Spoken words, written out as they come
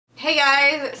Hey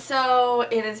guys, so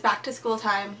it is back to school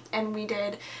time and we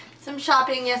did some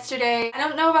shopping yesterday. I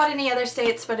don't know about any other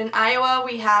states, but in Iowa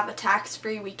we have a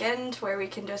tax-free weekend where we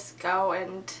can just go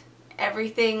and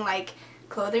everything like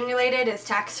clothing related is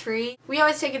tax-free. We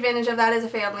always take advantage of that as a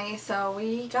family, so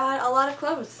we got a lot of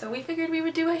clothes. So we figured we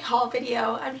would do a haul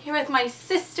video. I'm here with my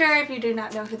sister. If you do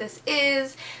not know who this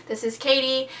is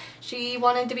Katie. She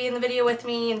wanted to be in the video with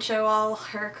me and show all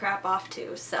her crap off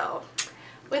too, so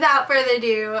without further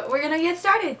ado, we're gonna get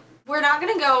started. We're not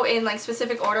gonna go in like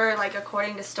specific order like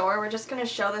according to store. We're just gonna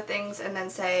show the things and then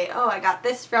say, oh, I got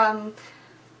this from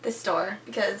this store,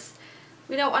 because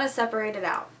we don't want to separate it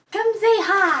out. Come say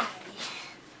hi.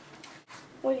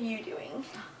 What are you doing?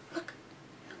 Look,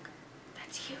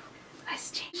 that's you.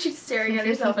 Let's change. She's staring at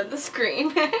herself at the screen.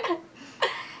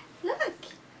 Look,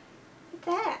 what's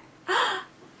that?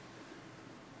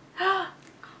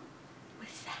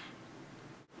 What's that?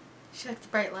 She likes the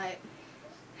bright light.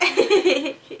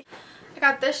 I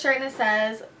got this shirt and it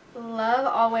says Love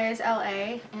Always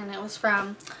LA, and it was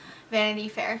from Vanity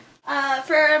Fair.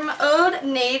 From Old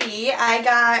Navy, I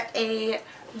got a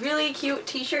really cute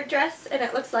t-shirt dress and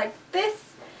it looks like this.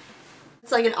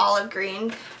 It's like an olive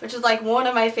green, which is like one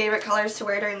of my favorite colors to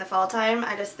wear during the fall time.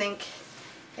 I just think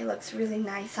it looks really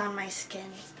nice on my skin.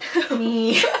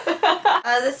 Me.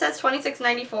 This says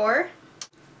 $26.94.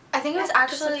 I think it was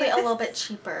actually like a little bit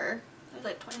cheaper. It was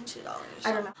like $22.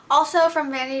 I don't know. Also from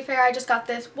Vanity Fair, I just got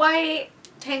this white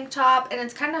tank top and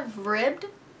it's kind of ribbed.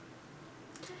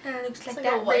 And it looks like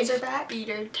that razorback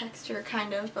beater texture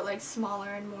kind of, but like smaller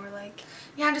and more like,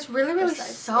 yeah, just really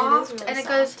soft. And it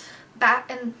goes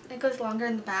back and it goes longer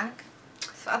in the back.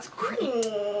 So that's great.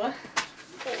 Ooh.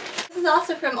 This is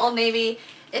also from Old Navy.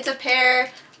 It's a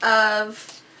pair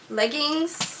of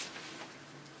leggings.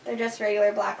 They're just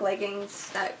regular black leggings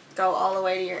that go all the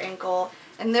way to your ankle.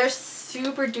 And they're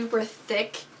super duper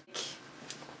thick.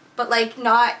 But like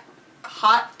not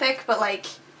hot thick, but like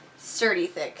sturdy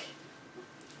thick.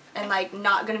 And like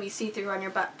not gonna be see-through on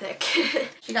your butt thick.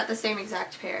 She got the same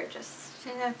exact pair, just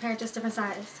same exact pair, just different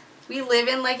size. We live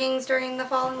in leggings during the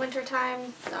fall and winter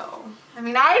time, so I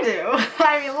mean I do.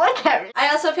 I mean look at me. I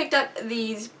also picked up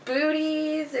these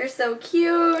booties. They're so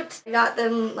cute. I got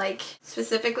them like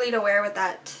specifically to wear with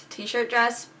that t-shirt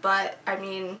dress, but I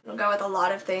mean it'll go with a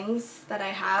lot of things that I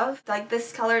have. Like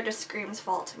this color just screams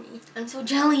fall to me. I'm so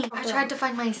jelly. I tried to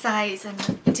find my size and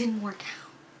it didn't work out.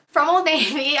 From Old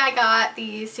Navy, I got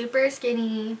these super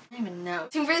skinny, I don't even know,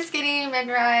 super skinny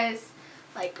mid-rise,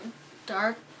 like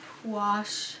dark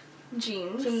wash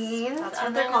jeans. That's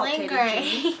what they're called, really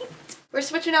great. We're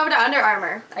switching over to Under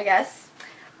Armour, I guess.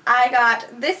 I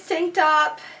got this tank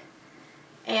top,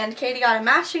 and Katie got a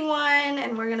matching one,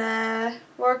 and we're gonna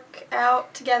work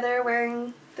out together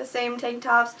wearing the same tank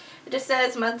tops. It just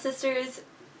says Mud Sisters.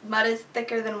 Mud is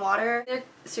thicker than water. They're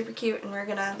super cute and we're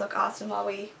gonna look awesome while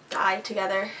we die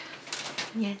together.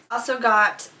 Yes. Also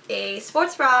got a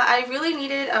sports bra. I really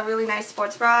needed a really nice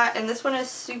sports bra, and this one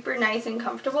is super nice and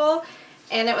comfortable,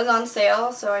 and it was on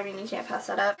sale, so I mean you can't pass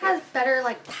that up. It has better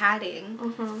like padding.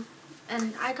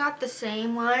 And I got the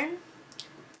same one.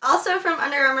 Also from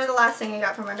Under Armour, the last thing I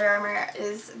got from Under Armour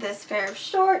is this pair of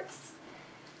shorts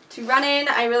to run in.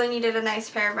 I really needed a nice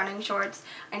pair of running shorts.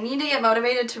 I need to get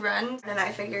motivated to run, and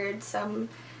I figured some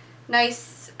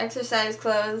nice exercise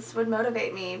clothes would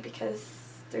motivate me because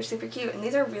they're super cute and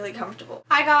these are really comfortable.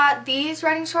 I got these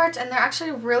running shorts and they're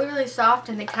actually really soft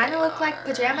and they kind of look like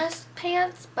pajamas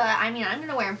pants, but I mean I'm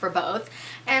gonna wear them for both.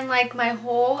 And like my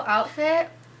whole outfit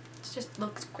just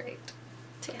looks great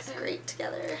together. Looks great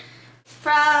together.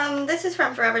 This is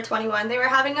from Forever 21. They were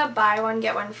having a buy one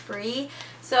get one free.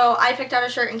 So I picked out a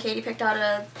shirt and Katie picked out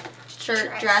a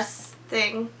shirt dress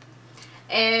thing.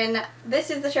 And this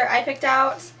is the shirt I picked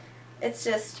out. It's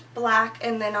just black,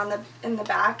 and then in the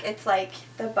back it's like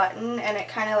the button and it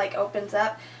kind of like opens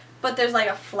up, but there's like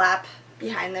a flap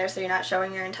behind there so you're not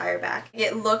showing your entire back.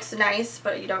 It looks nice,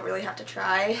 but you don't really have to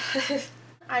try.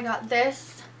 I got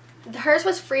this. Hers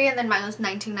was free and then mine was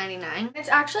 $19.99.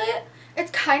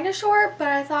 It's kind of short, but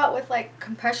I thought with like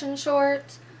compression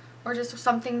shorts or just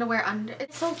something to wear under.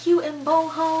 It's so cute and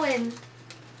boho and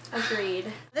agreed.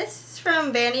 This is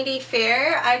from Vanity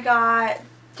Fair. I got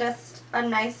just a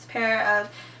nice pair of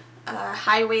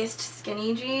high-waist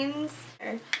skinny jeans.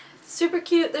 They're super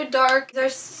cute. They're dark. They're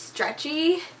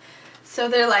stretchy. So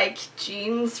they're like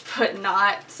jeans, but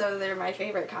not. So they're my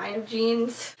favorite kind of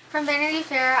jeans. From Vanity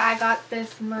Fair, I got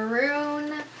this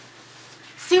maroon,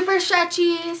 super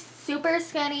stretchy, super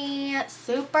skinny,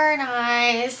 super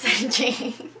nice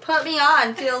jeans. Put me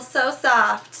on. Feels so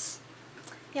soft.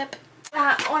 Yep.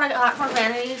 That one I got from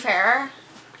Vanity Fair.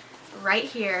 right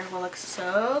here will look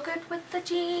so good with the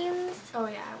jeans. Oh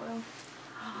yeah, it will.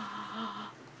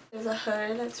 There's a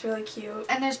hood, it's really cute.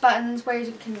 And there's buttons where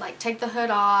you can like take the hood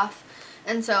off,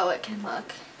 and so it can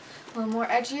look a little more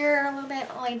edgier, a little bit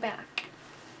laid back.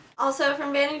 Also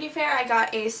from Vanity Fair, I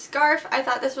got a scarf. I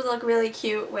thought this would look really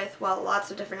cute with, well,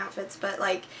 lots of different outfits, but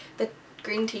like the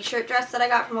green t-shirt dress that I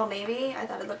got from Old Navy, I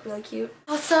thought it looked really cute.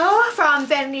 Also from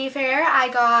Vanity Fair, I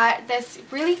got this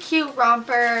really cute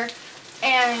romper,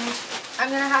 and I'm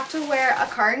gonna have to wear a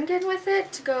cardigan with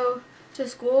it to go to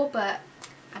school, but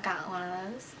I got one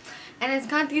of those. And it's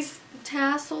got these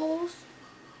tassels.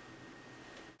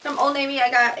 From Old Navy,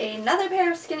 I got another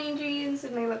pair of skinny jeans,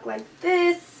 and they look like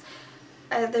this.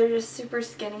 They're just super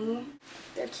skinny.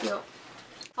 They're cute.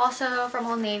 Also from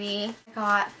Old Navy, I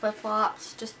got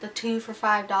flip-flops, just the 2 for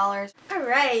 $5.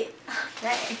 Alright.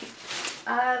 Okay.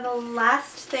 The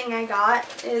last thing I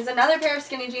got is another pair of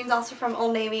skinny jeans, also from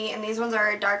Old Navy, and these ones are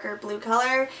a darker blue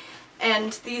color.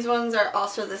 And these ones are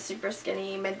also the super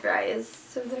skinny mid-rise.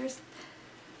 So there's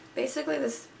basically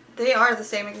this, they are the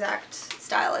same exact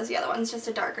style as the other ones, just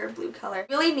a darker blue color.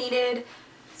 Really needed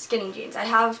skinny jeans. I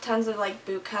have tons of like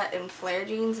boot cut and flare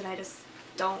jeans, and I just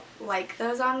don't like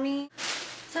those on me.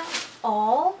 So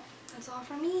all? That's all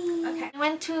for me. Okay. I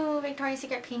went to Victoria's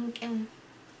Secret Pink and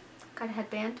got a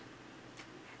headband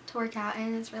to work out,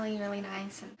 and it's really, really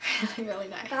nice and really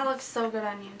nice. That looks so good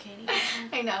on you, Katie.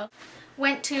 I know.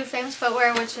 Went to Famous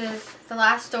Footwear, which is the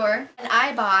last store, and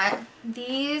I bought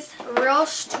these real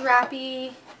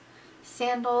strappy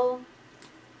sandal.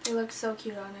 They look so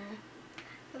cute on her.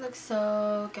 It looks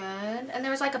so good. And there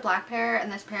was like a black pair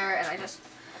and this pair, and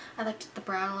I liked the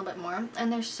brown a little bit more,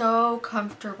 and they're so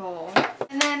comfortable.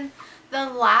 And then the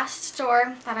last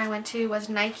store that I went to was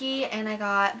Nike, and I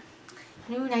got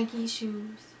new Nike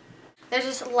shoes. They're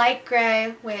just light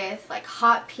gray with like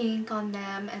hot pink on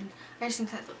them, and I just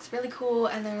think that looks really cool.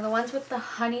 And they're the ones with the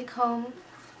honeycomb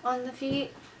on the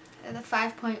feet. They're the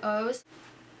 5.0s.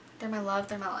 They're my love,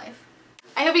 they're my life.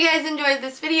 I hope you guys enjoyed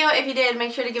this video. If you did,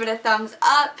 make sure to give it a thumbs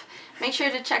up. Make sure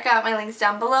to check out my links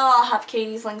down below. I'll have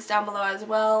Katie's links down below as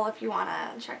well if you want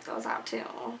to check those out too.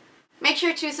 Make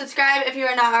sure to subscribe if you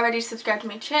are not already subscribed to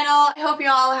my channel. I hope you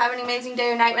all have an amazing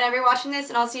day or night whenever you're watching this,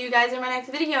 and I'll see you guys in my next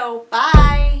video.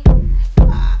 Bye!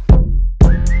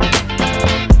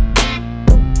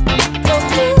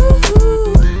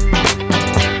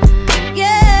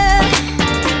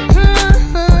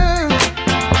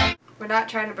 We're not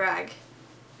trying to brag.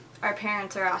 Our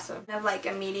parents are awesome. I have like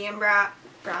a medium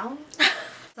brown?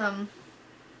 Oh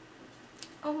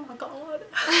my god.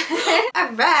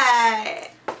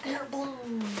 Alright! Hair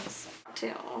blooms.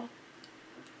 Too.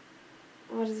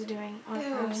 What is it doing? Oh,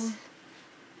 Ew. gross.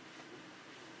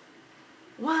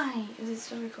 Why is it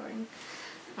still recording?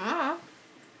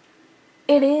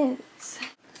 It is.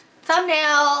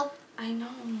 Thumbnail. I know.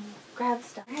 Grab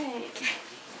stuff. Alright.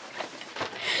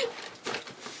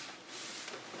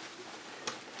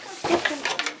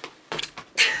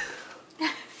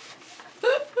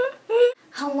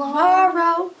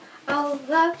 Tomorrow, I'll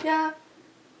love ya.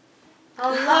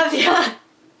 I'll love ya.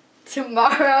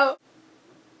 Tomorrow.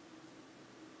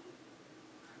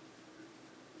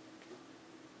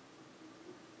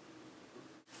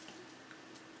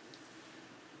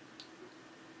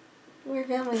 We're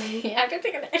filming. Yeah, I can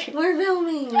take it. We're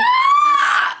filming.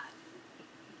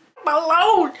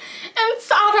 Balloon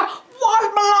inside of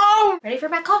one balloon. Ready for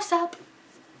my close-up?